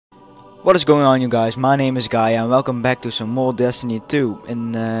What is going on, you guys? My name is Gaia and welcome back to some more Destiny 2.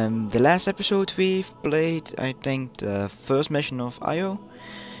 In the last episode we've played, I think, the first mission of Io.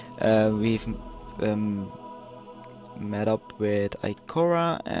 We've met up with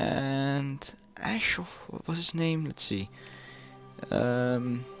Ikora and Asher. What was his name? Let's see.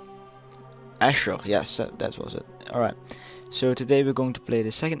 Asher, yes, that was it. Alright, so today we're going to play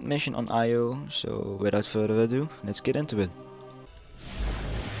the second mission on Io. So without further ado, let's get into it.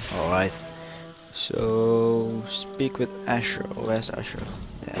 Alright. So speak with Asher. Where's Asher?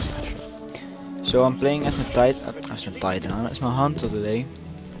 There's Asher. So I'm playing as a Titan. I'm as my hunter today.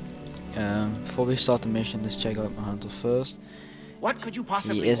 Before we start the mission, let's check out my hunter first. What could you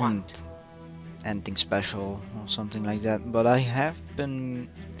possibly He isn't want? anything special or something like that, but I have been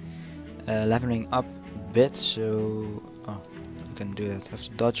leveling up a bit, so I can do that.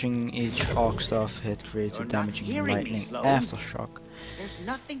 After dodging each arc staff hit creates a damaging lightning aftershock. There's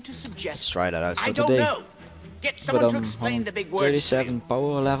nothing to suggest. Let's try that out for I don't today. know. Get But someone to I'm explain on the big words. 37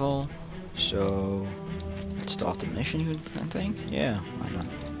 power level, so let's start the mission, I think. Yeah, why not?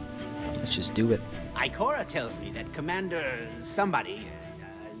 Let's just do it. Ikora tells me that Commander somebody,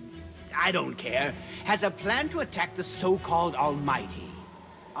 I don't care, has a plan to attack the so-called Almighty.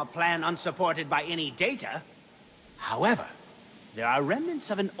 A plan unsupported by any data. However, there are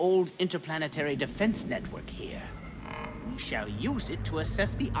remnants of an old interplanetary defense network here. We shall use it to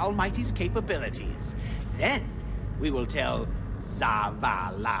assess the Almighty's capabilities. Then, we will tell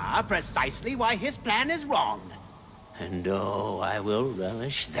Zavala precisely why his plan is wrong. And oh, I will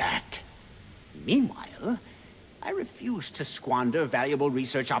relish that. Meanwhile, I refuse to squander valuable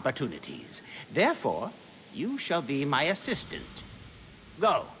research opportunities. Therefore, you shall be my assistant.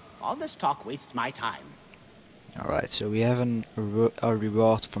 Go. All this talk wastes my time. Alright, so we have a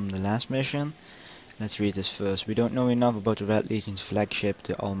reward from the last mission. Let's read this first. We don't know enough about the Red Legion's flagship,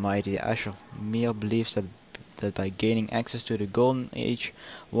 the Almighty. Asher Mir believes that by gaining access to the Golden Age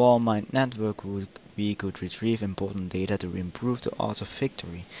War Mind Network we could retrieve important data to improve the art of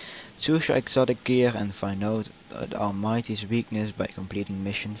victory. Choose your exotic gear and find out the Almighty's weakness by completing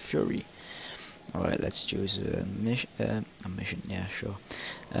Mission Fury. Alright, let's choose a mission, yeah, sure.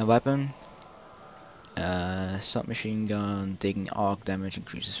 A weapon. Submachine gun, taking arc damage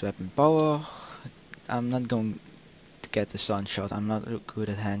increases weapon power. I'm not going to get the sunshot, I'm not good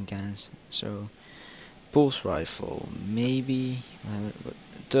at handguns, so pulse rifle, maybe.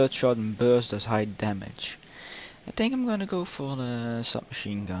 Third shot and burst does high damage. I think I'm gonna go for the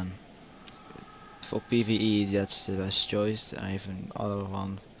submachine gun. For PvE that's the best choice. I have another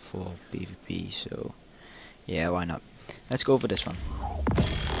one for PvP, so yeah, why not? Let's go for this one.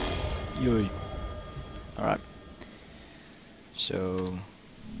 Yoi. Alright. So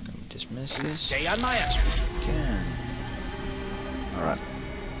can we dismiss this? Stay on my ass. Can. Alright.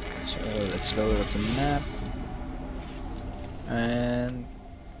 So let's load up the map and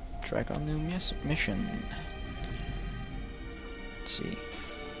track our new mission. Let's see.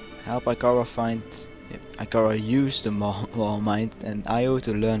 Help Ikora find. Ikora use the Wall Mind and Io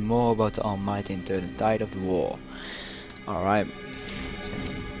to learn more about the Almighty and turn the tide of the war. Alright.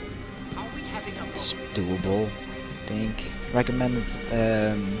 It's doable, I think. Recommended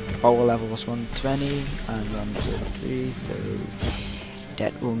power level was 120 and 133, so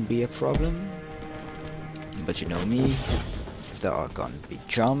that won't be a problem. But you know me, if there are gonna be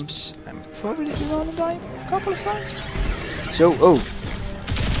jumps, I'm probably gonna die a couple of times. So,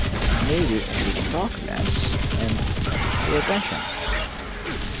 maybe we can talk less and pay attention.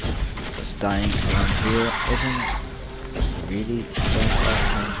 Because dying around here isn't really the best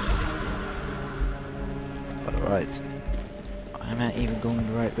option. Alright. Am I even going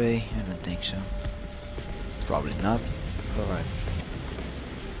the right way? I don't think so. Probably not. Alright.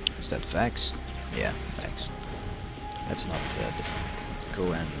 Is that facts? Yeah, facts. Let's not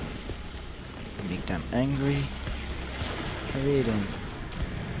go and make them angry. I really don't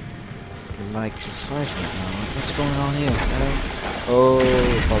like to fight right now. What's going on here? Oh,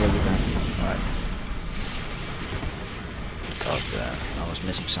 probably bad. Alright. Thought I was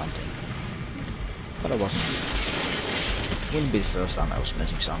missing something. But I wasn't. Wouldn't be the first time I was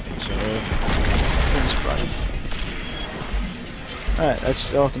missing something, so wouldn't surprise me. Alright, let's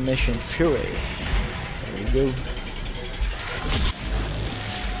start the mission Fury. There we go.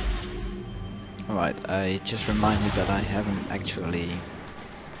 Alright, I just reminded that I haven't actually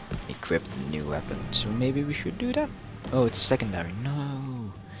equipped the new weapon, so maybe we should do that? Oh, it's a secondary.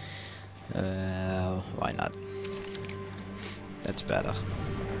 No. Why not? That's better.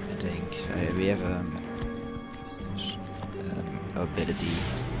 I think we have ability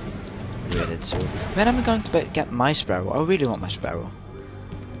with it. So when am I going to get my sparrow? I really want my sparrow.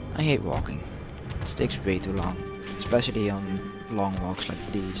 I hate walking. It takes way too long, especially on long walks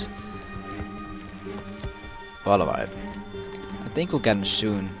like these. Well, alright. I think we'll get them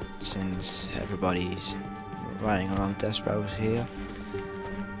soon, since everybody's riding around death sparrows here.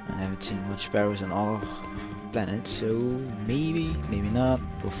 I haven't seen much sparrows on our planet, so maybe, maybe not.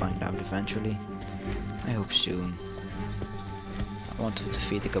 We'll find out eventually. I hope soon. I want to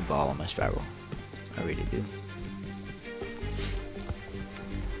defeat the Cabal on my sparrow. I really do.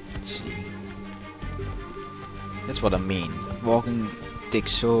 Let's see. That's what I mean. Walking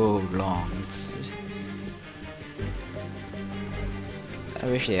takes so long. I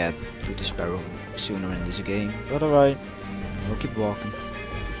wish they had put the sparrow sooner in this game, but alright. We'll keep walking.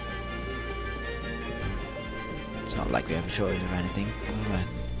 It's not like we have a choice or anything. Alright.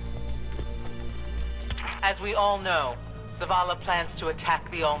 As we all know, Zavala plans to attack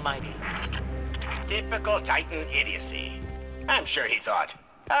the Almighty. Typical Titan idiocy. I'm sure he thought,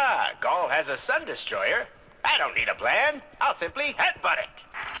 Gaul has a sun destroyer. I don't need a plan. I'll simply headbutt it.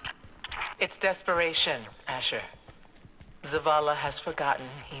 It's desperation, Asher. Zavala has forgotten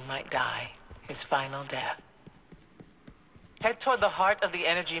he might die, his final death. Head toward the heart of the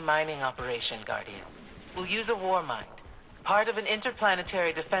energy mining operation, Guardian. We'll use a war mind, part of an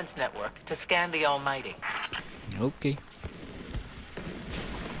interplanetary defense network, to scan the Almighty. Okay.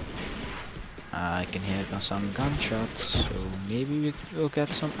 I can hear some gunshots, so maybe we'll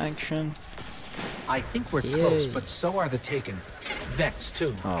get some action. I think we're close, but so are the Taken. Vex,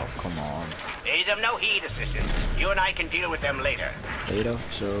 too. Oh, come on. Pay them no heed, Assistant. You and I can deal with them later. Later,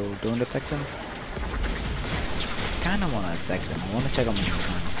 so don't attack them. Kinda wanna attack them. I wanna check on them.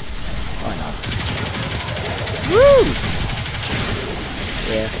 Why not? Woo!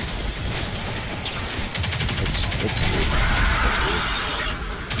 Yeah. It's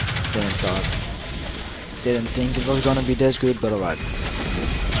didn't think it was gonna be this good, but alright.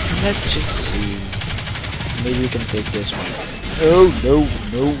 Let's just see. Maybe we can take this one. Oh no,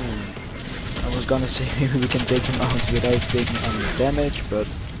 no. I was gonna say maybe we can take him out without taking any damage, but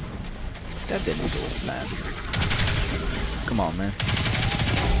that didn't go to plan. Come on, man.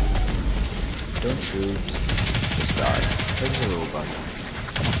 Don't shoot. Just die. There's a robot.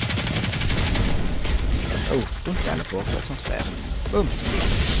 Come on. Oh, don't teleport. That's not fair. Boom.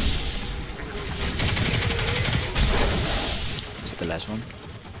 Is it the last one?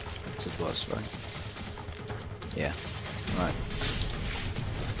 Yes, it was, right? Yeah. Right.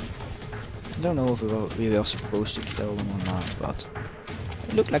 I don't know if we were supposed to kill them or not, but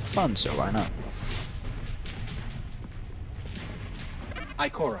it looked like fun, so why not?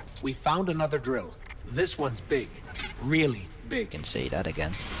 Ikora, we found another drill. This one's big. Really You big. can say that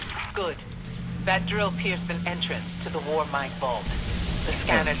again. Good. That drill pierced an entrance to the war mine vault. The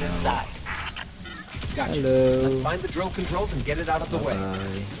scanner's inside. Gotcha. Hello. Let's find the drill controls and get it out of the way.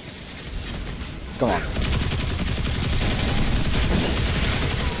 Bye. Come on.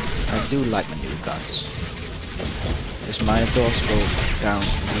 I do like my new guns. This Minotaurs go down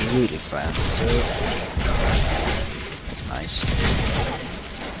really fast, so that's nice.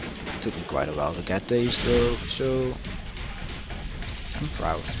 Took me quite a while to get these though, so I'm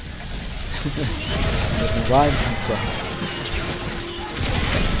proud. Let me rhyme, I'm proud.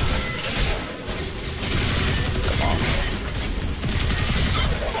 Come on.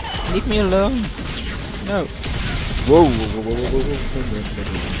 Leave me alone. No. Whoa, whoa, whoa, whoa, whoa, whoa, whoa.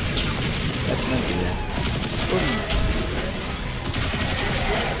 Let's not do that.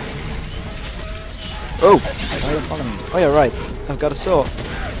 Oh! Why are you following me? Oh yeah, right. I've got a sword.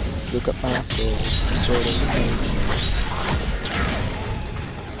 Look up my sword. The sword of the mage.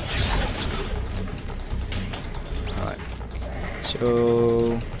 Alright. So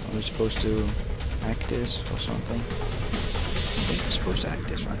are we supposed to hack this or something? I think we're supposed to hack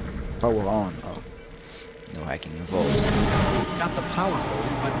this, right? Power on. Oh. No hacking involved. Got the power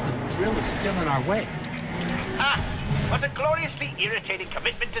going, but the drill is still in our way. Ah! What a gloriously irritating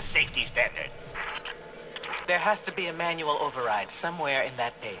commitment to safety standards. There has to be a manual override somewhere in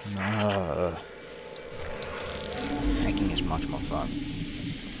that base. Hacking is much more fun.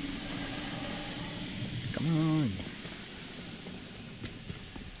 Come on.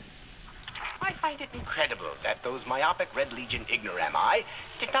 I find it incredible that those myopic Red Legion ignorami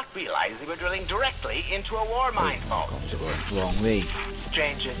did not realize they were drilling directly into a war mine vault. Gone to the wrong way.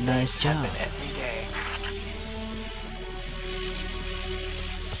 Stranger Nice things job. happen every day.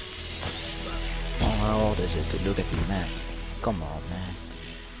 Oh, how hard is it to look at the map? Come on, man.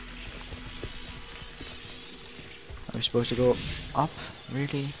 Are we supposed to go up?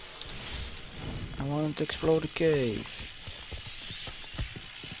 Really? I want to explore the cave.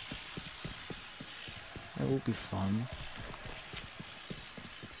 That would be fun.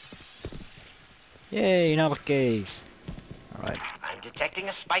 Yay, another cave. Alright. I'm detecting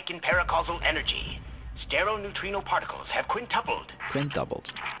a spike in paracausal energy. Sterile neutrino particles have quintupled.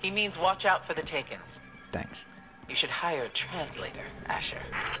 Quintupled. He means watch out for the Taken. Thanks. You should hire a translator, Asher.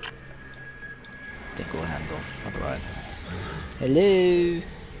 Think we'll handle. Alright. Hello?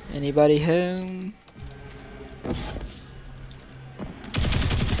 Anybody home?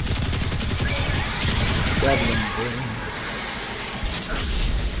 Goblin boom.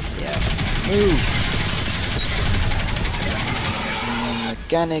 Yeah. Move!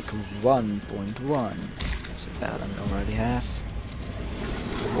 Mechanic 1.1. Is it better than we already have?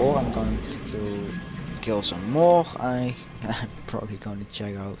 Or I'm going to go kill some more. I'm probably going to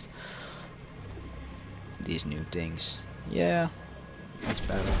check out these new things. Yeah, that's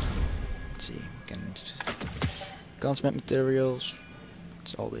better. Let's see, we can gunsmith materials.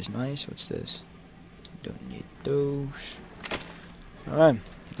 It's always nice. What's this? Don't need those. Alright,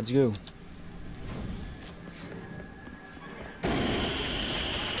 let's go. Let's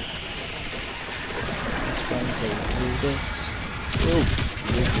try and go through this. Oh,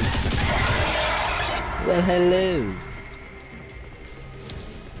 well, hello.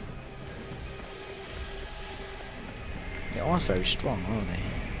 They aren't very strong, are they?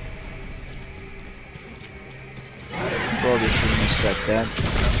 Probably shouldn't have said that.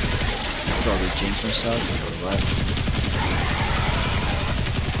 Probably jinxed myself, but what?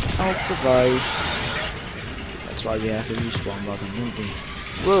 I'll survive. That's why we have to respawn button, don't we?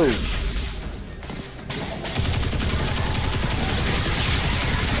 Whoa!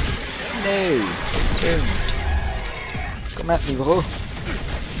 No! Don't! Come at me, bro!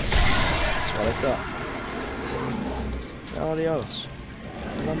 That's what I thought. Where are the others?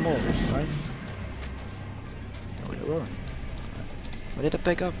 There are more, right? Oh, there were. What did I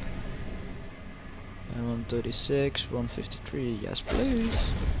pick up? 136, 153, yes please.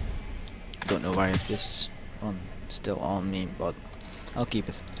 Don't know why I have this one still on me, but I'll keep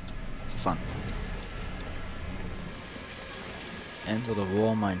it for fun. Enter the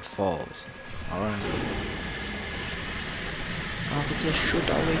war mine falls. Alright. After just shoot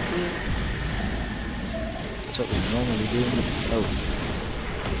our way through. That's what we normally do. Oh.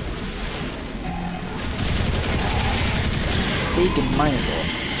 Taken Minotaur.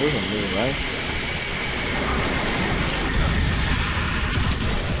 Those are new, right?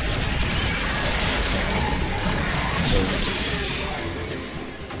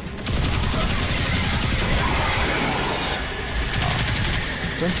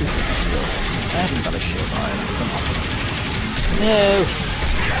 Don't you shoot my shield. I haven't got a shield on. Come on. No!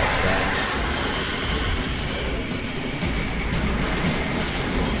 That's bad.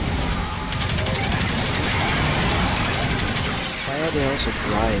 Why are they all so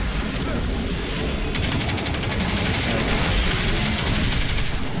bright?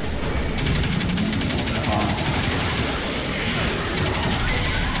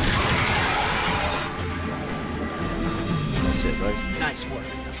 That's it, right? Nice work.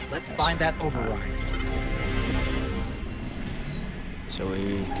 Let's find that override. So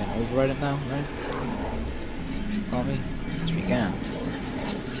we can override it now, right? Probably? Yes, we can.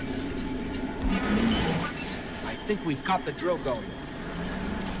 I think we've got the drill going.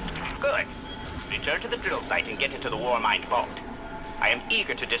 Good. Return to the drill site and get into the war mine vault. I am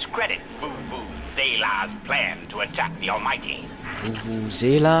eager to discredit Vuvuzela's plan to attack the Almighty.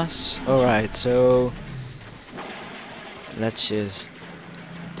 Vuvuzela's? Alright, so let's just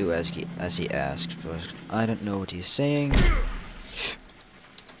do as he asked, but I don't know what he's saying.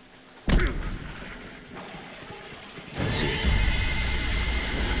 Let's see.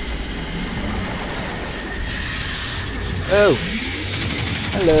 Oh!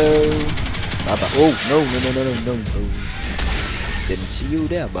 Hello! Baba. Oh, no. Didn't see you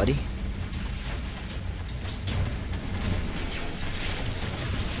there, buddy.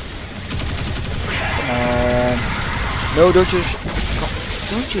 Come on. No, don't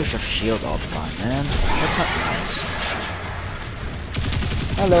use your shield all the time, man. That's not nice.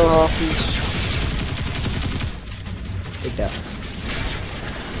 Hello, Harpies. Take that.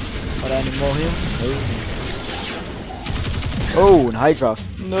 Are there any more here? No. Oh, and Hydra.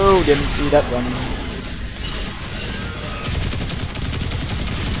 No, didn't see that one.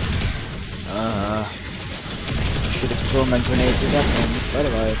 Should have thrown my grenade to that one. By the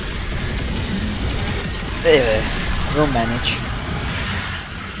way. We'll manage.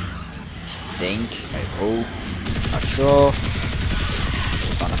 Think, I hope. Not sure.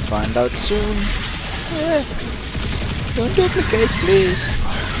 We're gonna find out soon. Don't duplicate, please.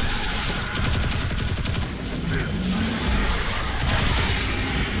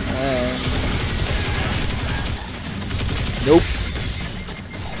 Nope.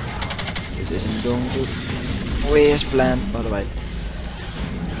 This isn't going to way as planned, by the way.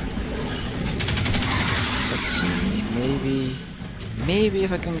 Let's see, maybe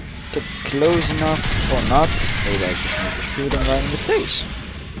if I can get close enough or not, maybe I just need to shoot him right in the face.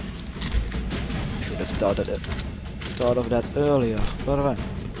 Should have thought of that earlier, by the way.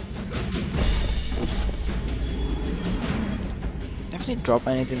 Definitely drop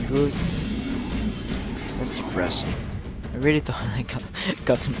anything good. That's depressing. I really thought I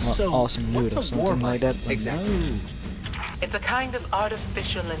got some awesome loot or something like that, but exactly? no. It's a kind of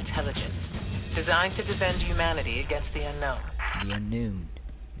artificial intelligence designed to defend humanity against the unknown. The unknown.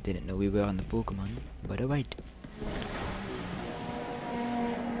 Didn't know we were on the Pokemon, but alright.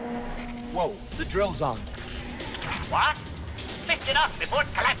 Whoa, the drill's on. What? Lift it up before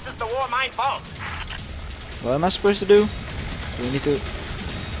it collapses the war mine vault. What am I supposed to do? Do we need to...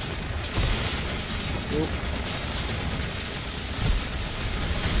 Oop.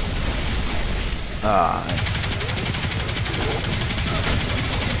 Ah.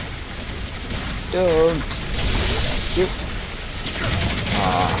 Don't. You.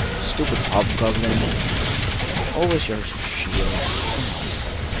 Ah, stupid hobgoblin. Always your shield.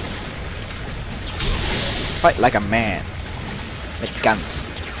 Fight like a man. With guns.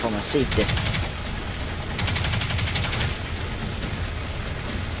 From a safe distance.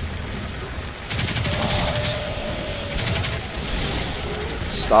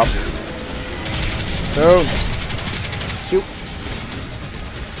 Stop. Don't. You.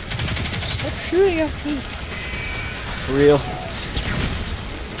 Stop shooting at me. For real.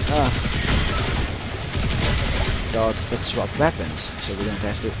 Ah. Thought let's swap weapons so we don't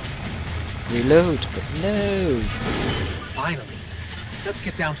have to reload, but no. Finally. Let's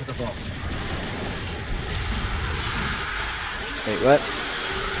get down to the vault. Wait, what?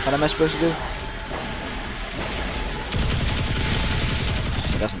 What am I supposed to do?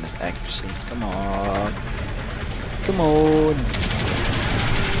 It doesn't have accuracy. Come on. Come on.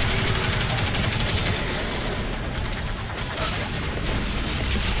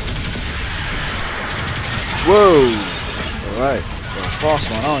 Whoa! Alright. You're a fast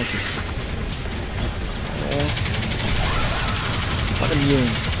one, aren't you? What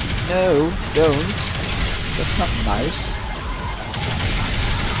immune? No, don't. That's not nice.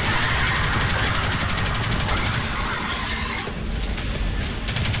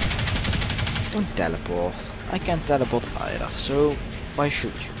 Don't teleport. I can't teleport either, so why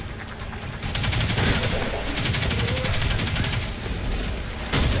should you?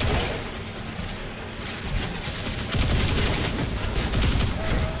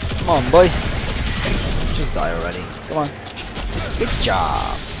 Come on, boy. Just die already. Come on. Good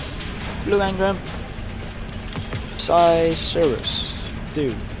job. Blue Engram. Psysaurus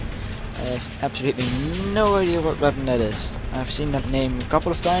 2. I have absolutely no idea what weapon that is. I've seen that name a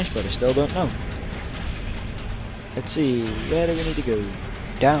couple of times, but I still don't know. Let's see, where do we need to go?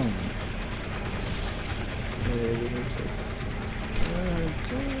 Down. Where do we need to go?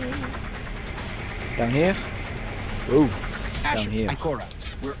 Down here? Oh, Asher, down here. Ikora,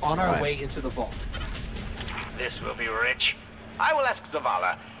 we're on our way into the vault. This will be rich. I will ask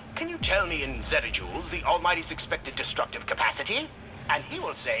Zavala, can you tell me in zetajoules the Almighty's expected destructive capacity? And he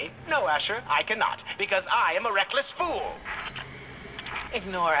will say, no, Asher, I cannot, because I am a reckless fool.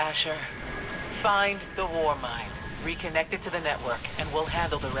 Ignore Asher. Find the war mine, reconnect it to the network, and we'll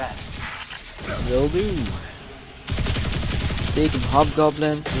handle the rest. Will do. Taking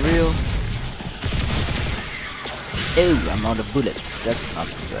Hobgoblin, for real. Oh, I'm out of bullets. That's not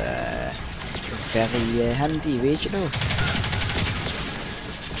very handy, weet je nog?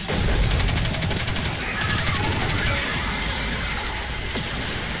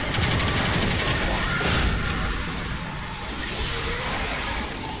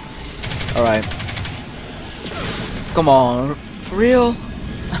 Alright. Come on. For real?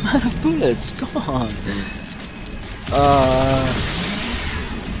 I'm out of bullets. Come on.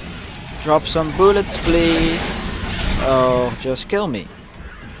 Drop some bullets, please. Oh, just kill me.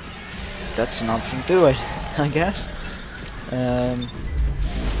 That's an option too, I guess.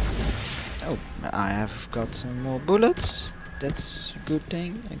 Oh, I have got some more bullets. That's a good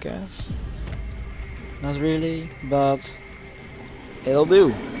thing, I guess. Not really, but it'll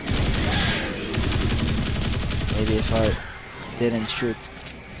do. Maybe if I didn't shoot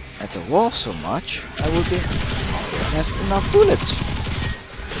at the wall so much, I would have enough bullets.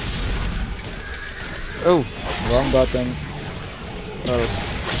 Oh, wrong button. Well,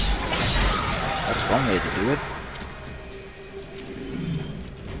 that's one way to do it.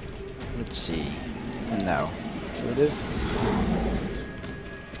 Let's see. And now, through this.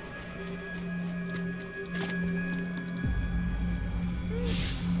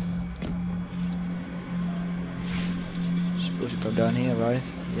 supposed to go down here, right?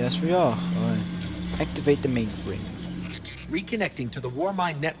 Yes, we are. Alright. Activate the mainframe. Reconnecting to the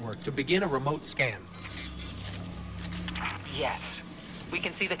Warmind network to begin a remote scan. Yes. We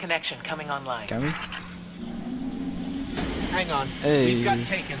can see the connection coming online. Can we? Hang on. Hey. We've got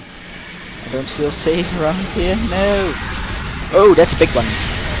taken. I don't feel safe around here. No. Oh, that's a big one.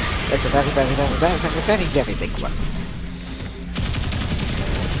 That's a very, very, very, very, very, very, very big one.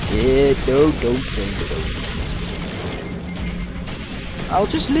 Yeah, don't. I'll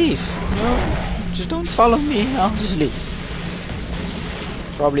just leave. No, just don't follow me. I'll just leave.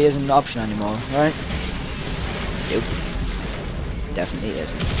 Probably isn't an option anymore, right? Nope. Definitely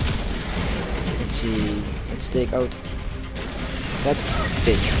isn't. Let's see. Let's take out that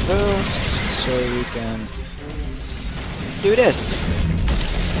bitch first, so we can do this.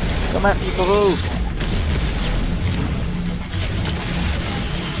 Come at me, bro.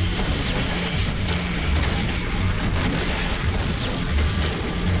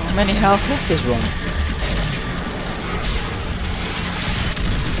 How many health has this one?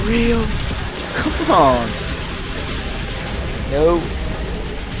 Real? Come on. No.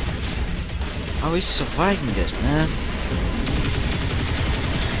 How is he surviving this, man?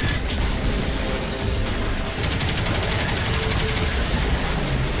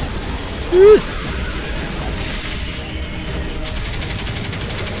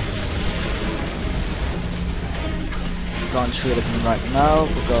 Can't shoot at him right now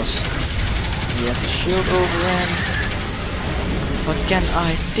because he has a shield over him. What can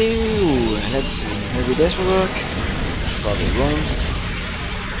I do? Let's see. Maybe this will work. Probably won't.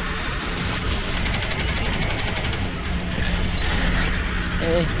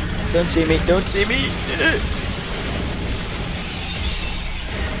 Hey, don't see me! Don't see me!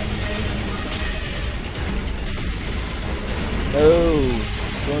 No!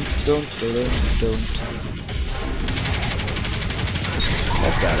 Don't.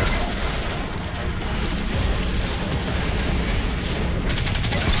 That's better.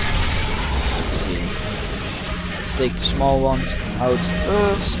 Let's see. Let's take the small ones out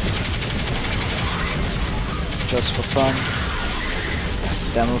first. Just for fun.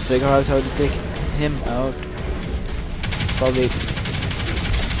 Then we'll figure out how to take him out. Probably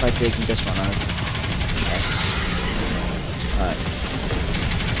by taking this one out. Yes. Alright.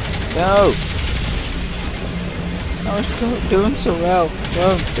 No! I was doing so well.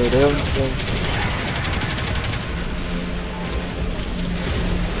 Don't.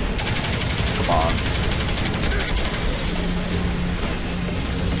 Come on.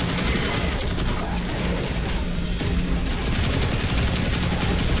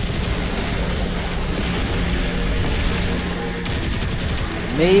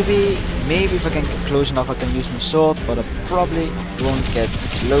 Maybe if I can get close enough I can use my sword, but I probably won't get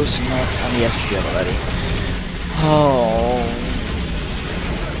close enough. And he has a shield already. Oh.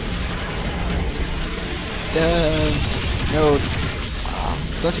 No. Oh,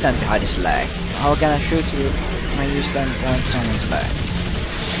 don't stand behind his leg. How can I shoot you when you stand behind someone's leg?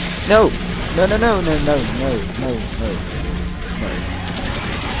 No.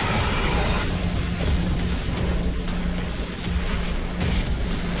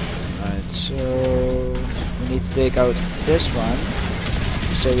 Alright, so we need to take out this one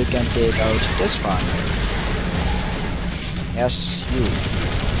so we can take out this one. Yes, you.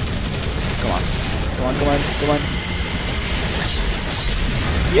 Come on.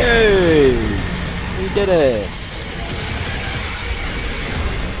 Yay! We did it!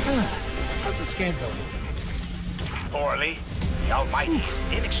 How's the scan going? Poorly. The Almighty is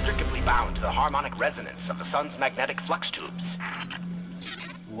inextricably bound to the harmonic resonance of the sun's magnetic flux tubes.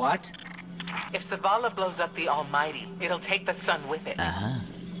 What? If Zavala blows up the Almighty, it'll take the sun with it.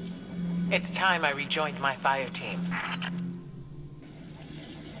 It's time I rejoined my fire team.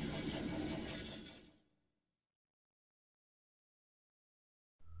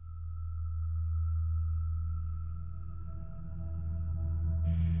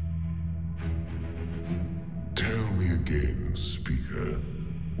 Tell me again, Speaker,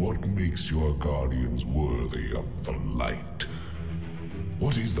 what makes your guardians worthy of the light?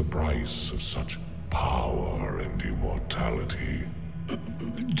 What is the price of such power and immortality?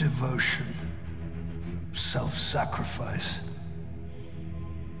 Devotion. Self-sacrifice.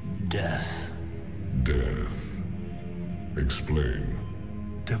 Death. Death. Explain.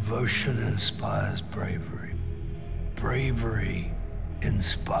 Devotion inspires bravery. Bravery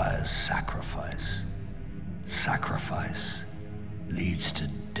inspires sacrifice. Sacrifice leads to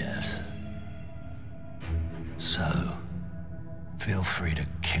death. So, feel free to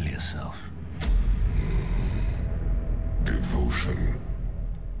kill yourself. Devotion.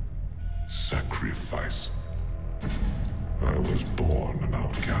 Sacrifice. I was born an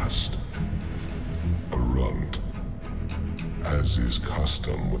outcast. A runt. As is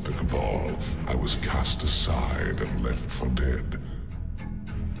custom with the Cabal, I was cast aside and left for dead.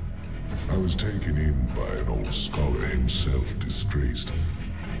 I was taken in by an old scholar himself, disgraced,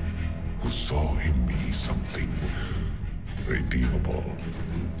 who saw in me something redeemable.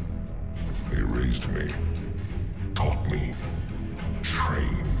 He raised me, taught me,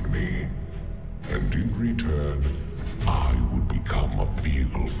 trained me, and in return, I would become a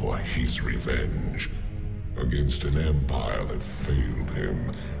vehicle for his revenge against an empire that failed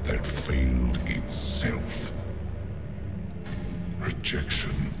him, that failed itself.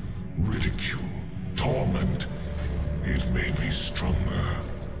 Rejection, ridicule, torment. It made me stronger.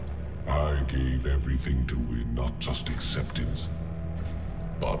 I gave everything to win not just acceptance,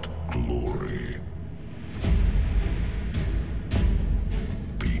 but glory.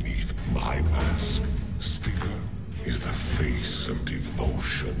 Beneath my mask, Speaker, is the face of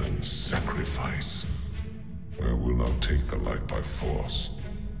devotion and sacrifice. I will not take the light by force.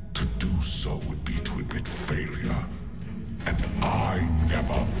 To do so would be to admit failure. And I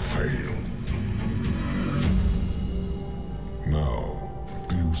never fail. Now,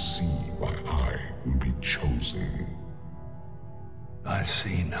 do you see why I will be chosen? I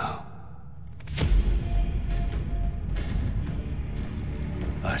see now.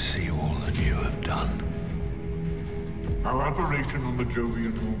 I see all that you have done. Our operation on the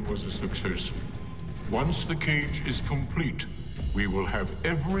Jovian Moon was a success. Once the cage is complete, we will have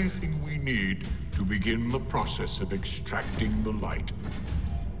everything we need to begin the process of extracting the light.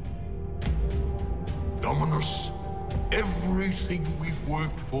 Dominus, everything we've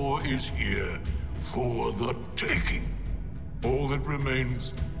worked for is here, for the taking. All that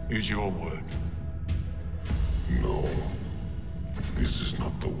remains is your word. No. This is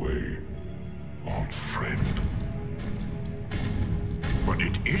not the way, old friend. But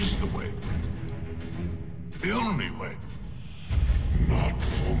it is the way. The only way. Not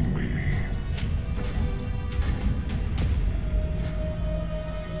for me.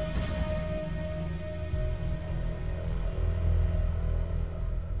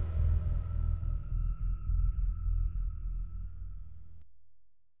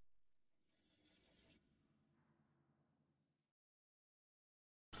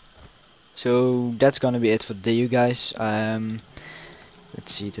 So that's gonna be it for today, you guys.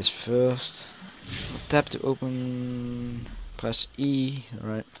 Let's see this first. Tap to open, press E,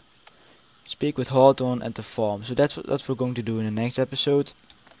 right. Speak with Hawthorne at the farm. So that's what we're going to do in the next episode.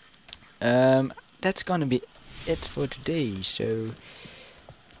 That's gonna be it for today. So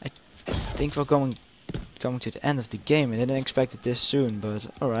I think we're coming to the end of the game. I didn't expect it this soon, but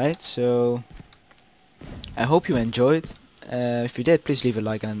alright. So I hope you enjoyed. If you did, please leave a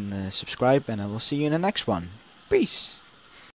like and subscribe, and I will see you in the next one. Peace!